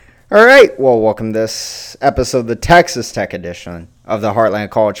All right, well, welcome to this episode of the Texas Tech edition of the Heartland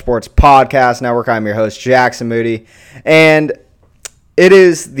College Sports Podcast Network. I'm your host, Jackson Moody, and it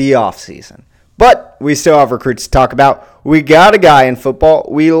is the off season, but we still have recruits to talk about. We got a guy in football.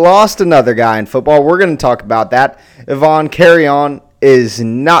 We lost another guy in football. We're going to talk about that. Yvonne Carrion is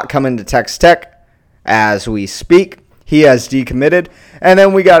not coming to Texas Tech as we speak. He has decommitted. And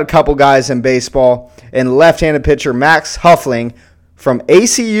then we got a couple guys in baseball. And left-handed pitcher Max Huffling from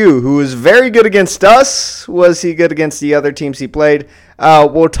ACU, who was very good against us. Was he good against the other teams he played?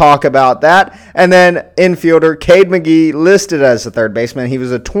 We'll talk about that. And then infielder Cade McGee, listed as a third baseman. He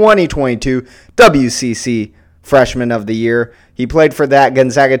was a 2022 WCC Freshman of the Year. He played for that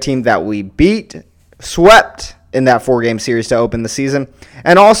Gonzaga team that we swept in that 4-game series to open the season,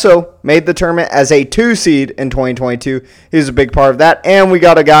 and also made the tournament as a 2 seed in 2022. He was a big part of that. And we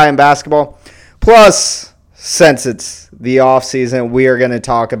got a guy in basketball. Plus, since it's the off season, we are going to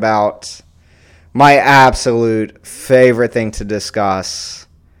talk about my absolute favorite thing to discuss,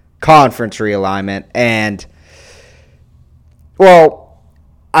 conference realignment. And, well,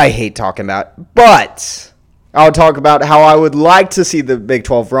 I hate talking about it, but I'll talk about how I would like to see the Big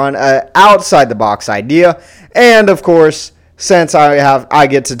 12 run, outside the box idea. And, of course, since I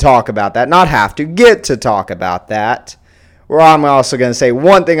get to talk about that, not have to, get to talk about that, where I'm also going to say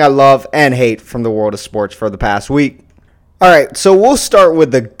one thing I love and hate from the world of sports for the past week. All right, so we'll start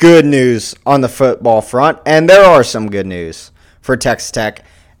with the good news on the football front, and there are some good news for Texas Tech.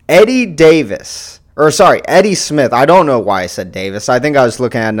 Eddie Smith. I don't know why I said Davis. I think I was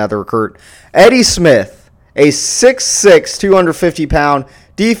looking at another recruit. Eddie Smith, a 6'6", 250-pound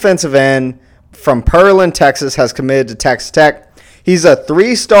defensive end from Pearland, Texas, has committed to Texas Tech. He's a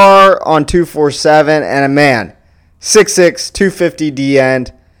 3-star on 247, and a man, 6'6", 250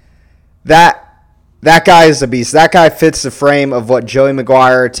 D-end. That guy is a beast. That guy fits the frame of what Joey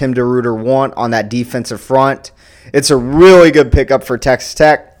McGuire, Tim DeRuiter want on that defensive front. It's a really good pickup for Texas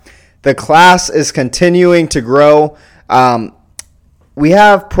Tech. The class is continuing to grow. We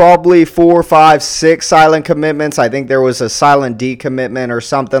have probably 4, 5, 6 silent commitments. I think there was a silent D commitment or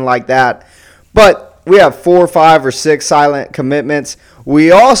something like that. But we have 4, 5, or 6 silent commitments.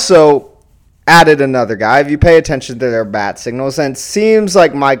 We also added another guy. If you pay attention to their bat signals, and it seems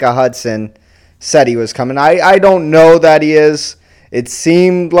like Micah Hudson said he was coming. I don't know that he is. It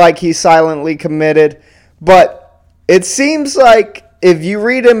seemed like he silently committed. But it seems like if you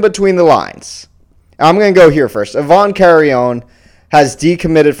read in between the lines, I'm going to go here first. Yvonne Carrion has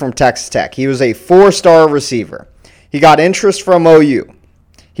decommitted from Texas Tech. He was a 4-star receiver. He got interest from OU.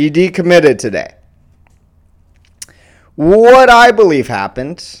 He decommitted today. What I believe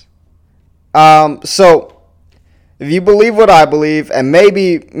happened, so if you believe what I believe, and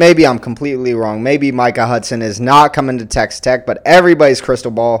maybe I'm completely wrong, maybe Micah Hudson is not coming to Texas Tech, but everybody's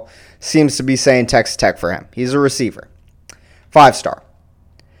crystal ball seems to be saying Texas Tech for him. He's a receiver. 5-star.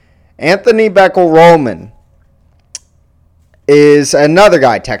 Anthony Beckel-Roman is another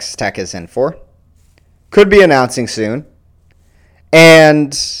guy Texas Tech is in for. Could be announcing soon.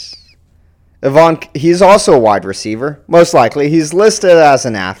 And he's also a wide receiver, most likely. He's listed as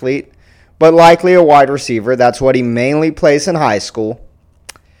an athlete, but likely a wide receiver. That's what he mainly plays in high school.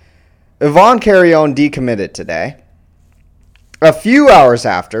 Yvonne Carrion decommitted today. A few hours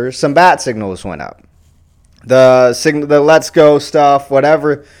after, some bat signals went up. The let's go stuff,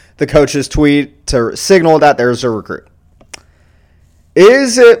 whatever the coaches tweet to signal that there's a recruit.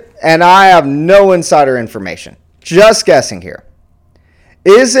 Is it, and I have no insider information, just guessing here,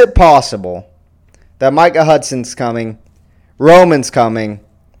 is it possible that Micah Hudson's coming, Roman's coming,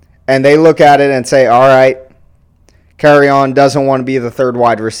 and they look at it and say, all right, Carrion doesn't want to be the third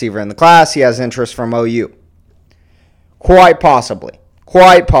wide receiver in the class. He has interest from OU. Quite possibly.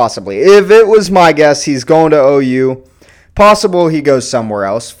 If it was my guess, he's going to OU. Possible he goes somewhere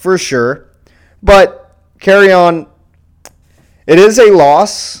else, for sure. But Carrion, it is a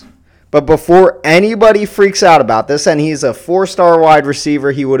loss, but before anybody freaks out about this, and he's a 4-star wide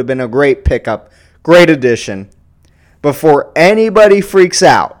receiver, he would have been a great pickup, great addition. Before anybody freaks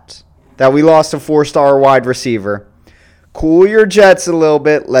out that we lost a 4-star wide receiver, cool your jets a little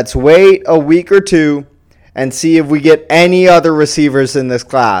bit. Let's wait a week or two and see if we get any other receivers in this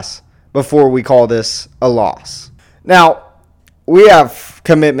class before we call this a loss. Now, we have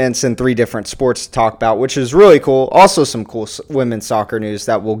commitments in 3 different sports to talk about, which is really cool. Also some cool women's soccer news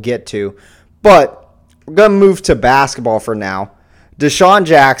that we'll get to. But we're going to move to basketball for now. Deshaun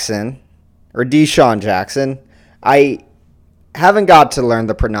Jackson, I haven't got to learn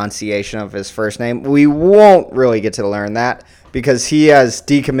the pronunciation of his first name. We won't really get to learn that because he has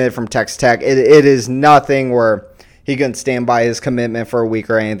decommitted from Texas Tech. It is nothing where he couldn't stand by his commitment for a week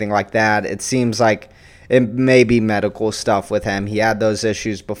or anything like that. It seems like it may be medical stuff with him. He had those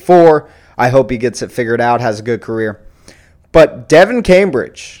issues before. I hope he gets it figured out, has a good career. But Devin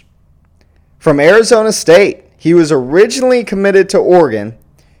Cambridge from Arizona State, he was originally committed to Oregon.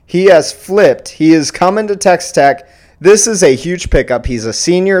 He has flipped. He is coming to Texas Tech. This is a huge pickup. He's a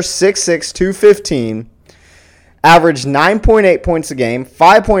senior, 6'6", 215, averaged 9.8 points a game,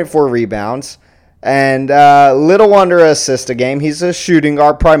 5.4 rebounds, and little under an assist a game. He's a shooting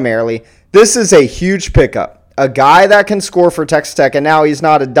guard primarily. This is a huge pickup. A guy that can score for Texas Tech, and now he's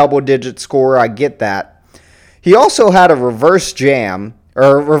not a double-digit scorer. I get that. He also had a reverse dunk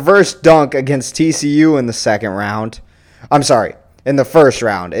against TCU in the second round. I'm sorry, in the first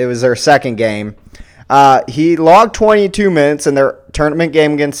round. It was their second game. He logged 22 minutes in their tournament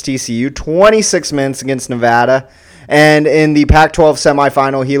game against TCU, 26 minutes against Nevada, and in the Pac-12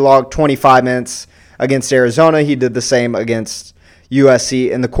 semifinal, he logged 25 minutes against Arizona. He did the same against USC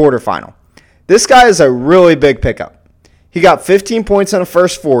in the quarterfinal. This guy is a really big pickup. He got 15 points in the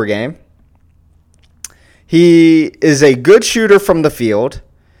first 4 games. He is a good shooter from the field.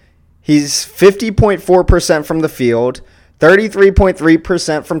 He's 50.4% from the field,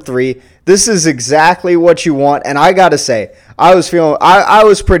 33.3% from 3. This is exactly what you want. And I got to say, I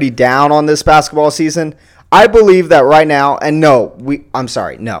was pretty down on this basketball season. I believe that right now, and no.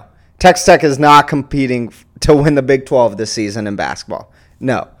 Texas Tech is not competing to win the Big 12 this season in basketball.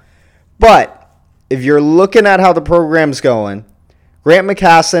 No. But if you're looking at how the program's going, Grant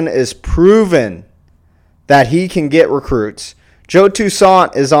McCasland is proven that he can get recruits. Joe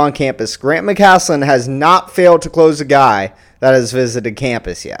Toussaint is on campus. Grant McCasland has not failed to close a guy that has visited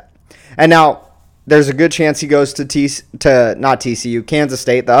campus yet. And now there's a good chance he goes to not TCU, Kansas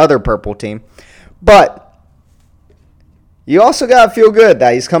State, the other purple team. But you also got to feel good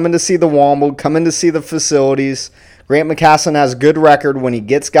that he's coming to see the Womble, coming to see the facilities. Grant McCasland has a good record when he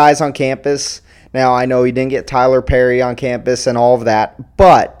gets guys on campus. Now, I know he didn't get Tyler Perry on campus and all of that,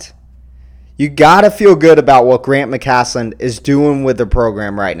 but you got to feel good about what Grant McCasland is doing with the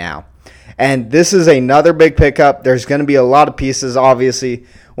program right now. And this is another big pickup. There's going to be a lot of pieces, obviously.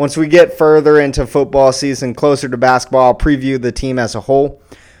 Once we get further into football season, closer to basketball, I'll preview the team as a whole.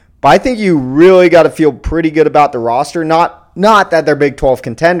 But I think you really got to feel pretty good about the roster. Not that they're Big 12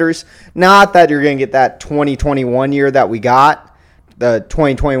 contenders. Not that you're going to get that 2021 year that we got. The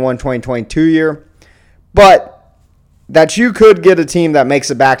 2021-2022 year. But that you could get a team that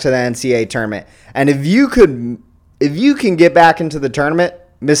makes it back to the NCAA tournament. And if you can get back into the tournament,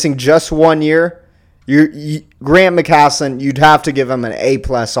 missing just 1 year, Grant McCasland, you'd have to give him an A+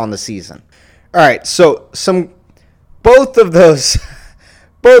 on the season. All right, so both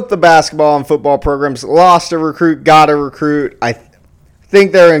the basketball and football programs lost a recruit, got a recruit. I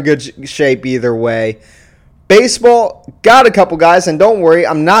think they're in good shape either way. Baseball got a couple guys, and don't worry,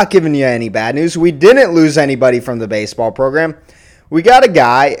 I'm not giving you any bad news. We didn't lose anybody from the baseball program. We got a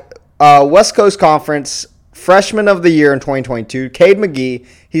guy, West Coast Conference Freshman of the Year in 2022, Cade McGee.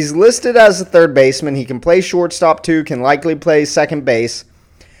 He's listed as a third baseman. He can play shortstop too, can likely play second base.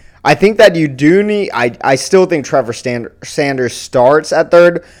 I think that you do need, I still think Trevor Sanders starts at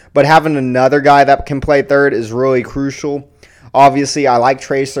third, but having another guy that can play third is really crucial. Obviously, I like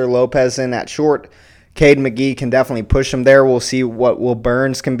Tracer Lopez in at short. Cade McGee can definitely push him there. We'll see what Will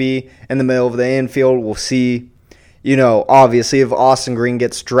Burns can be in the middle of the infield. We'll see, obviously if Austin Green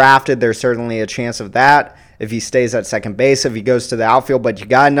gets drafted, there's certainly a chance of that. If he stays at second base, if he goes to the outfield. But you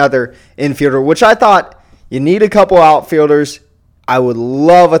got another infielder, which I thought you need a couple outfielders. I would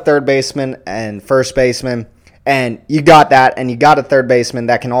love a third baseman and first baseman. And you got that, and you got a third baseman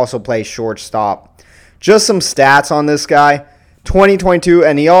that can also play shortstop. Just some stats on this guy. 2022,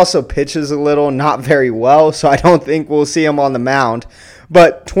 and he also pitches a little, not very well, so I don't think we'll see him on the mound.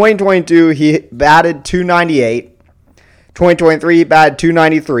 But 2022, he batted .298. 2023, he batted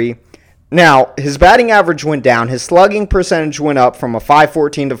 .293. Now, his batting average went down. His slugging percentage went up from a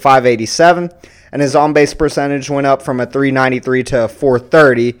 .514 to .587, and his on-base percentage went up from a .393 to a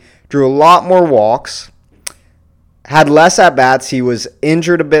 .430. Drew a lot more walks. Had less at-bats. He was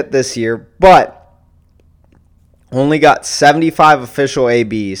injured a bit this year, but only got 75 official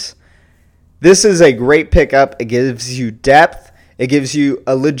ABs. This is a great pickup. It gives you depth. It gives you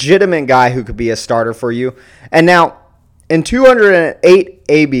a legitimate guy who could be a starter for you. And now, in 208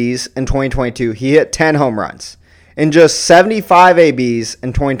 ABs in 2022, he hit 10 home runs. In just 75 ABs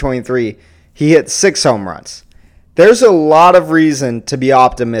in 2023, he hit 6 home runs. There's a lot of reason to be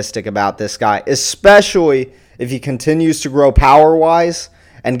optimistic about this guy, especially if he continues to grow power-wise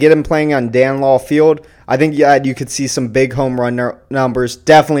and get him playing on Dan Law Field, I think you could see some big home run numbers.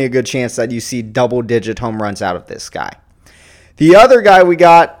 Definitely a good chance that you see double-digit home runs out of this guy. The other guy we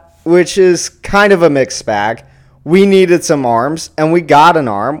got, which is kind of a mixed bag, we needed some arms, and we got an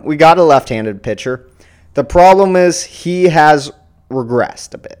arm. We got a left-handed pitcher. The problem is he has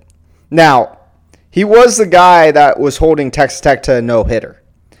regressed a bit. Now, he was the guy that was holding Texas Tech to a no-hitter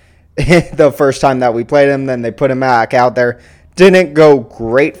the first time that we played him. Then they put him back out there. Didn't go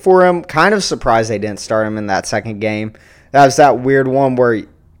great for him. Kind of surprised they didn't start him in that second game. That was that weird one where he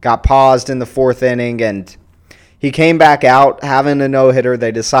got paused in the fourth inning, and he came back out having a no-hitter.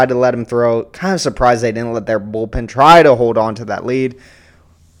 They decided to let him throw. Kind of surprised they didn't let their bullpen try to hold on to that lead.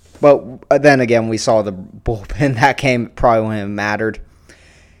 But then again, we saw the bullpen. That game probably wouldn't have mattered.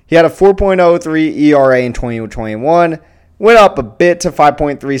 He had a 4.03 ERA in 2021, went up a bit to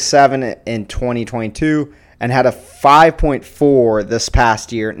 5.37 in 2022, and had a 5.4 this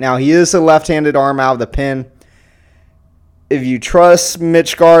past year. Now, he is a left-handed arm out of the pen. If you trust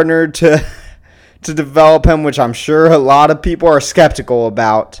Mitch Gardner to develop him, which I'm sure a lot of people are skeptical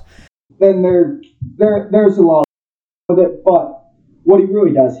about, then there's a lot of it. But what he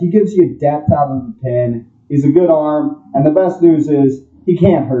really does, he gives you depth out of the pen. He's a good arm, and the best news is he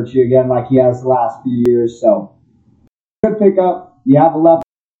can't hurt you again like he has the last few years. So, good pickup. You have a left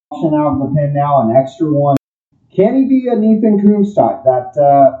option out of the pen now, an extra one. Can he be an Ethan Coombs type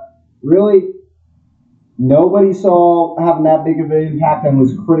that really nobody saw having that big of an impact and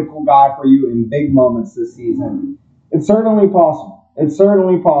was a critical guy for you in big moments this season? It's certainly possible. It's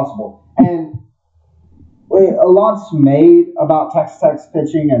certainly possible. And a lot's made about Texas Tech's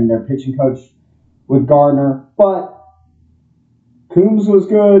pitching and their pitching coach with Gardner, but Coombs was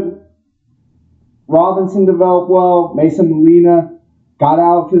good. Robinson developed well. Mason Molina got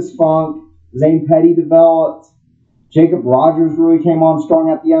out of his funk. Zane Petty developed. Jacob Rogers really came on strong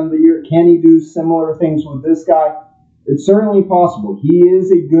at the end of the year. Can he do similar things with this guy? It's certainly possible. He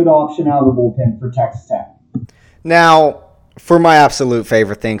is a good option out of the bullpen for Texas Tech. Now, for my absolute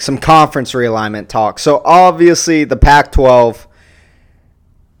favorite thing, some conference realignment talk. So, obviously, the Pac-12,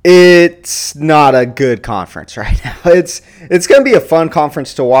 it's not a good conference right now. It's going to be a fun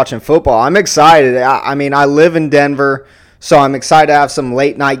conference to watch in football. I'm excited. I mean, I live in Denver, so I'm excited to have some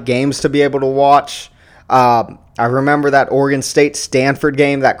late-night games to be able to watch. I remember that Oregon State-Stanford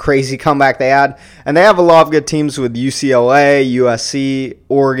game, that crazy comeback they had. And they have a lot of good teams with UCLA, USC,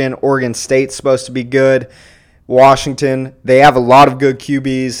 Oregon State's supposed to be good. Washington, they have a lot of good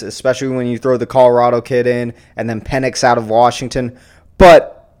QBs, especially when you throw the Colorado kid in, and then Penix out of Washington.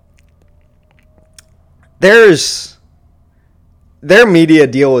 But their media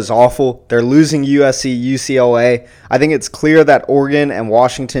deal is awful. They're losing USC, UCLA. I think it's clear that Oregon and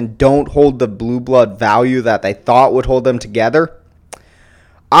Washington don't hold the blue blood value that they thought would hold them together.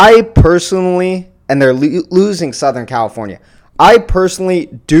 I personally, and they're losing Southern California, I personally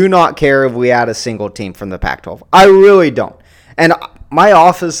do not care if we add a single team from the Pac-12. I really don't. And my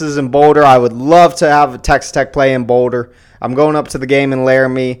office is in Boulder. I would love to have Texas Tech play in Boulder. I'm going up to the game in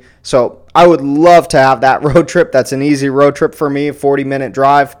Laramie, so I would love to have that road trip. That's an easy road trip for me, 40-minute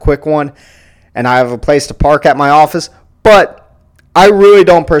drive, quick one, and I have a place to park at my office. But I really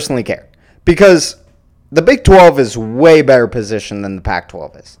don't personally care because the Big 12 is way better positioned than the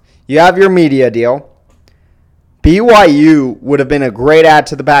Pac-12 is. You have your media deal. BYU would have been a great add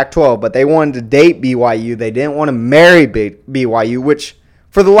to the Pac-12, but they wanted to date BYU. They didn't want to marry BYU, which,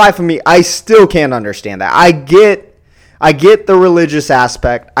 for the life of me, I still can't understand that. I get the religious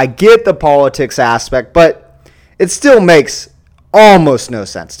aspect. I get the politics aspect, but it still makes almost no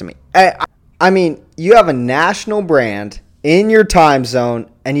sense to me. I mean, you have a national brand in your time zone,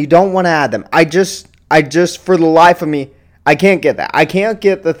 and you don't want to add them. I just, for the life of me, I can't get that. I can't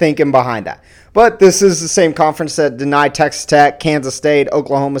get the thinking behind that. But this is the same conference that denied Texas Tech, Kansas State,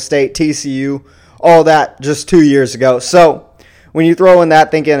 Oklahoma State, TCU, all that just 2 years ago. So when you throw in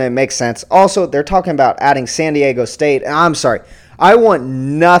that thinking, it makes sense. Also, they're talking about adding San Diego State. And I'm sorry. I want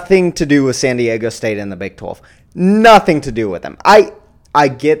nothing to do with San Diego State in the Big 12. Nothing to do with them. I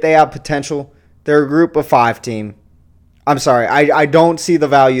get they have potential. They're a group of 5 team. I'm sorry. I don't see the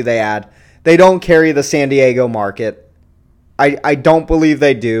value they add. They don't carry the San Diego market. I don't believe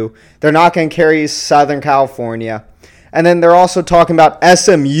they do. They're not going to carry Southern California. And then they're also talking about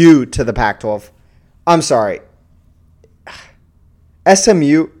SMU to the Pac-12. I'm sorry.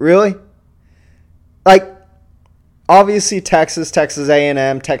 SMU? Really? Like, obviously Texas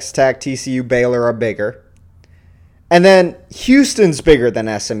A&M, Texas Tech, TCU, Baylor are bigger. And then Houston's bigger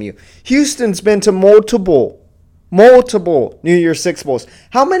than SMU. Houston's been to multiple New Year's Six Bowls.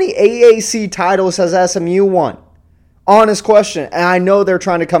 How many AAC titles has SMU won? Honest question. And I know they're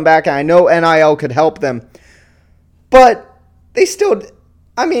trying to come back, and I know NIL could help them. But they still,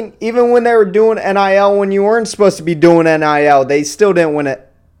 I mean, even when they were doing NIL, when you weren't supposed to be doing NIL, they still didn't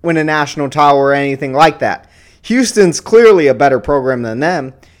win a national title or anything like that. Houston's clearly a better program than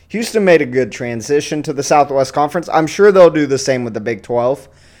them. Houston made a good transition to the Southwest Conference. I'm sure they'll do the same with the Big 12.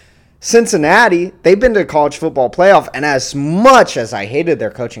 Cincinnati, they've been to college football playoff, and as much as I hated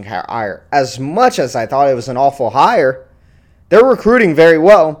their coaching hire, as much as I thought it was an awful hire, they're recruiting very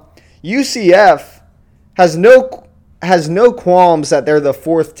well. UCF has no qualms that they're the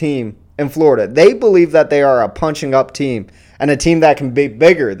fourth team in Florida. They believe that they are a punching up team and a team that can be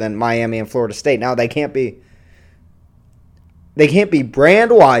bigger than Miami and Florida State. Now, they can't be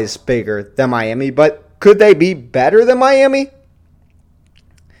brand-wise bigger than Miami, but could they be better than Miami?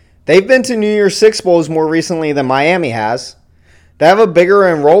 They've been to New Year's Six Bowls more recently than Miami has. They have a bigger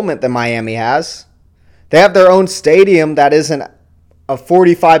enrollment than Miami has. They have their own stadium that isn't a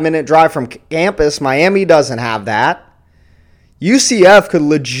 45-minute drive from campus. Miami doesn't have that. UCF could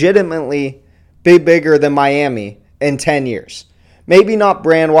legitimately be bigger than Miami in 10 years. Maybe not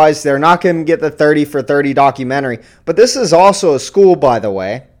brand-wise. They're not going to get the 30 for 30 documentary. But this is also a school, by the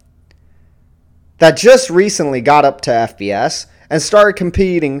way, that just recently got up to FBS and started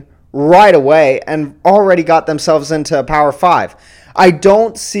competing right away and already got themselves into a Power 5. I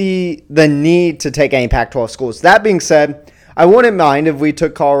don't see the need to take any Pac-12 schools. That being said, I wouldn't mind if we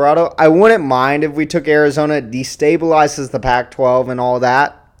took Colorado. I wouldn't mind if we took Arizona. It destabilizes the Pac-12 and all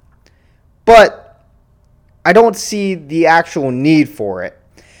that. But I don't see the actual need for it.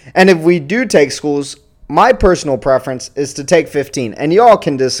 And if we do take schools, my personal preference is to take 15. And y'all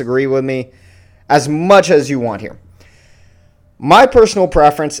can disagree with me as much as you want here. My personal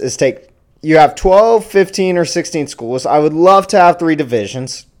preference is you have 12, 15, or 16 schools. I would love to have 3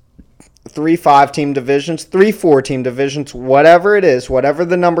 divisions, 3 5-team divisions, 3 4-team divisions, whatever it is, whatever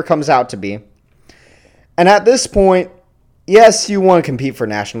the number comes out to be. And at this point, yes, you want to compete for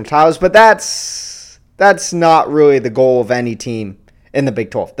national titles, but that's not really the goal of any team in the Big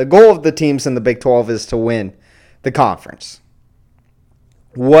 12. The goal of the teams in the Big 12 is to win the conference.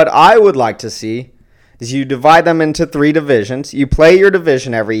 What I would like to see is you divide them into 3 divisions. You play your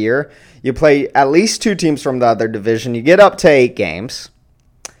division every year. You play at least 2 teams from the other division. You get up to 8 games.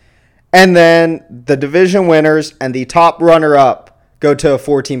 And then the division winners and the top runner-up go to a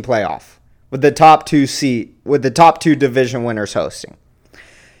 4-team playoff with the top 2 division winners hosting.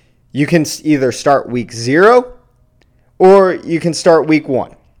 You can either start week 0 or you can start week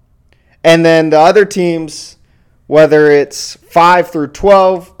 1. And then the other teams, whether it's 5 through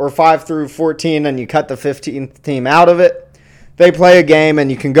 12 or 5 through 14 and you cut the 15th team out of it, they play a game and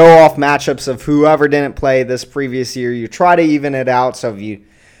you can go off matchups of whoever didn't play this previous year. You try to even it out. So if you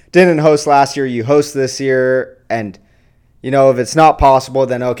didn't host last year, you host this year. And, if it's not possible,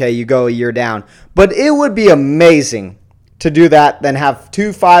 then okay, you go a year down. But it would be amazing to do that than have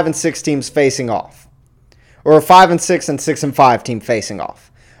 2 5 and 6 teams facing off. Or a 5 and 6 and 6 and 5 team facing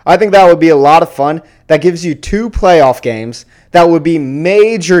off. I think that would be a lot of fun. That gives you 2 playoff games. That would be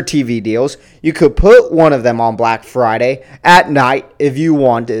major TV deals. You could put one of them on Black Friday at night if you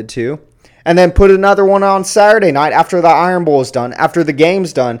wanted to. And then put another one on Saturday night after the Iron Bowl is done, after the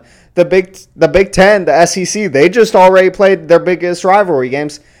game's done. The Big Ten, the SEC, they just already played their biggest rivalry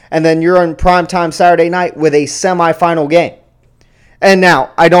games. And then you're on primetime Saturday night with a semifinal game. And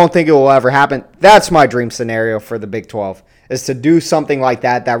now, I don't think it will ever happen. That's my dream scenario for the Big 12. Is to do something like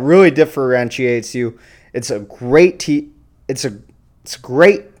that really differentiates you. It's a great it's a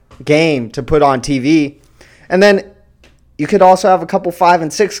great game to put on TV. And then you could also have a couple 5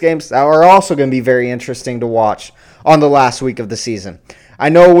 and 6 games that are also going to be very interesting to watch on the last week of the season. I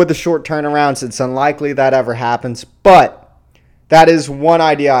know with the short turnarounds, it's unlikely that ever happens, but that is one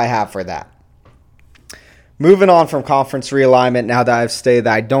idea I have for that. Moving on from conference realignment, now that I've stated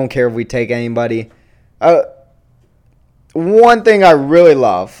that I don't care if we take anybody. One thing I really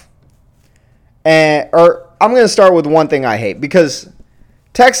love, or I'm going to start with one thing I hate, because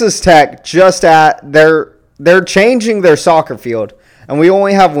Texas Tech they're changing their soccer field, and we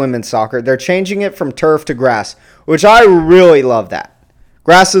only have women's soccer. They're changing it from turf to grass, which I really love that.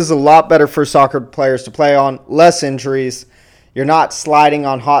 Grass is a lot better for soccer players to play on, less injuries. You're not sliding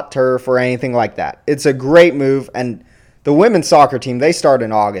on hot turf or anything like that. It's a great move, and the women's soccer team, they start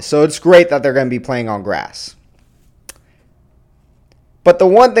in August, so it's great that they're going to be playing on grass. But the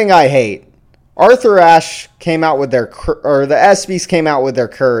one thing I hate, Arthur Ashe came out with the ESPYs came out with their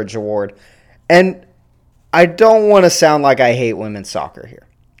Courage Award. And I don't want to sound like I hate women's soccer here,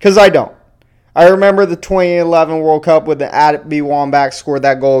 because I don't. I remember the 2011 World Cup when the Abby Wambach scored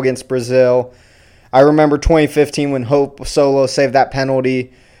that goal against Brazil. I remember 2015 when Hope Solo saved that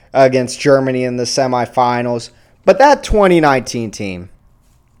penalty against Germany in the semifinals. But that 2019 team,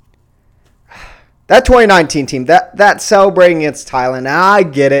 that celebrating against Thailand, I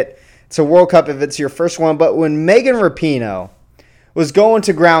get it. It's a World Cup if it's your first one. But when Megan Rapinoe was going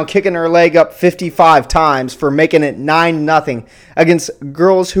to ground, kicking her leg up 55 times for making it 9-0 against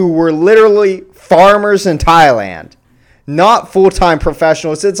girls who were literally farmers in Thailand, not full-time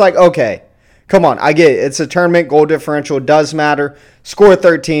professionals. It's like, okay, come on, I get it. It's a tournament. Goal differential does matter. Score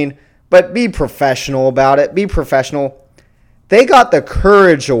 13, but be professional about it. Be professional. They got the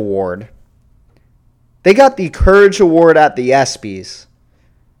Courage Award. They got the Courage Award at the ESPYs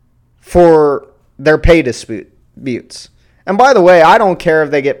for their pay disputes. And by the way, I don't care if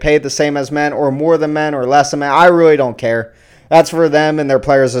they get paid the same as men or more than men or less than men. I really don't care. That's for them and their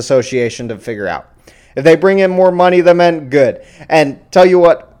Players Association to figure out. If they bring in more money than men, good. And tell you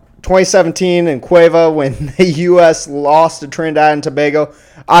what, 2017 in Cueva, when the U.S. lost to Trinidad and Tobago,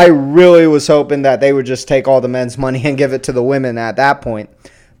 I really was hoping that they would just take all the men's money and give it to the women at that point.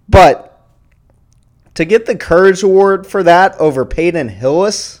 But to get the Courage Award for that over Peyton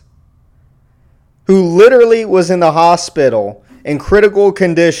Hillis, who literally was in the hospital in critical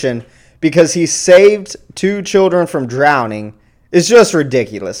condition because he saved 2 children from drowning, is just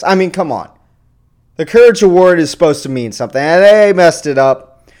ridiculous. I mean, come on. The Courage Award is supposed to mean something, and they messed it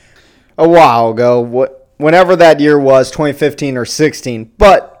up a while ago, whenever that year was, 2015 or 16.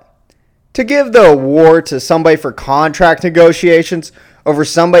 But to give the award to somebody for contract negotiations over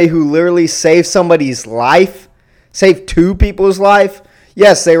somebody who literally saved somebody's life, saved 2 people's life,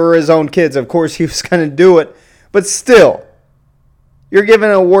 yes, they were his own kids. Of course, he was going to do it. But still, you're giving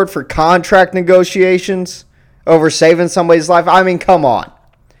an award for contract negotiations over saving somebody's life? I mean, come on.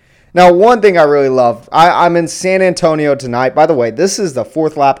 Now, one thing I really love, I'm in San Antonio tonight. By the way, this is the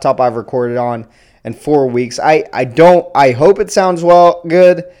 4th laptop I've recorded on in 4 weeks. I hope it sounds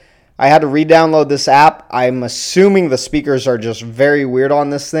good. I had to re-download this app. I'm assuming the speakers are just very weird on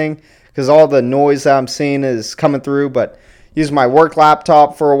this thing because all the noise that I'm seeing is coming through, but used my work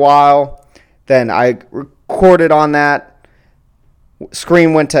laptop for a while. Then I recorded on that.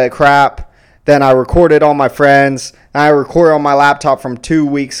 Screen went to crap. Then I recorded on my friends. And I recorded on my laptop from 2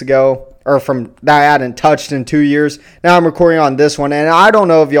 weeks ago, or from that I hadn't touched in 2 years. Now I'm recording on this one. And I don't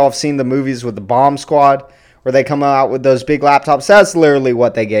know if y'all have seen the movies with the Bomb Squad, where they come out with those big laptops. That's literally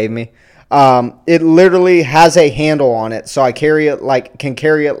what they gave me. It literally has a handle on it, so I can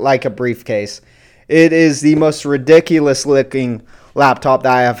carry it like a briefcase. It is the most ridiculous looking laptop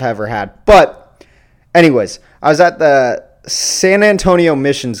that I have ever had. But anyways, I was at the San Antonio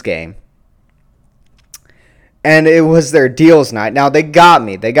Missions game, and it was their deals night. Now, they got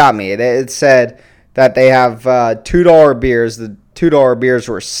me. It said that they have $2 beers. The $2 beers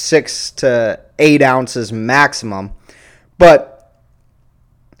were 6 to 8 ounces maximum. But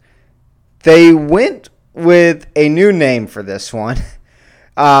they went with a new name for this one.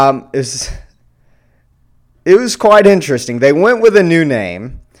 It was quite interesting. They went with a new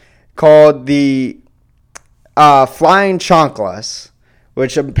name called the Flying Chanclas,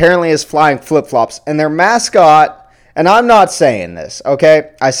 which apparently is flying flip-flops. And their mascot, and I'm not saying this,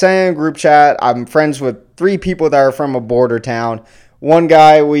 okay? I say in a group chat, I'm friends with 3 people that are from a border town. One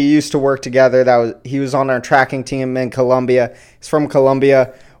guy, we used to work together. He was on our tracking team in Colombia. He's from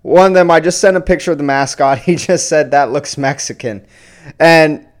Colombia. One of them, I just sent a picture of the mascot. He just said, "That looks Mexican."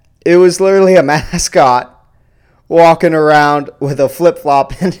 And it was literally a mascot walking around with a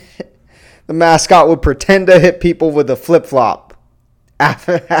flip-flop, and the mascot would pretend to hit people with a flip-flop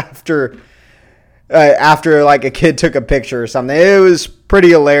after like a kid took a picture or something. It was pretty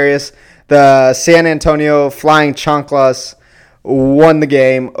hilarious. The San Antonio Flying Chanclas won the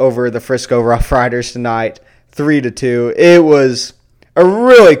game over the Frisco Rough Riders tonight, 3-2. It was a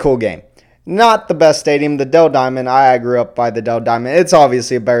really cool game. Not the best stadium, the Dell Diamond. I grew up by the Dell Diamond. It's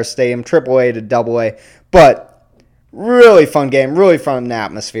obviously a better stadium, AAA to AA, but really fun game, really fun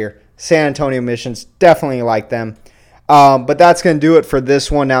atmosphere. San Antonio Missions, definitely like them. But that's going to do it for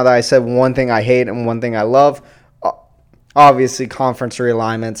this one now that I said one thing I hate and one thing I love. Obviously, conference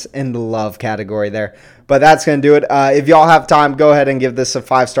realignments in the love category there. But that's going to do it. If y'all have time, go ahead and give this a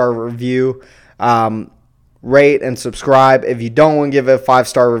 5-star review. Rate and subscribe. If you don't want to give it a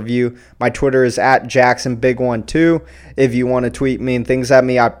 5-star review, my Twitter is @JacksonBig12. If you want to tweet mean things at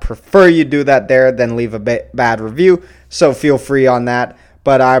me, I prefer you do that there than leave a bad review. So feel free on that.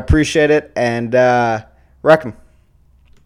 But I appreciate it and wreck 'em.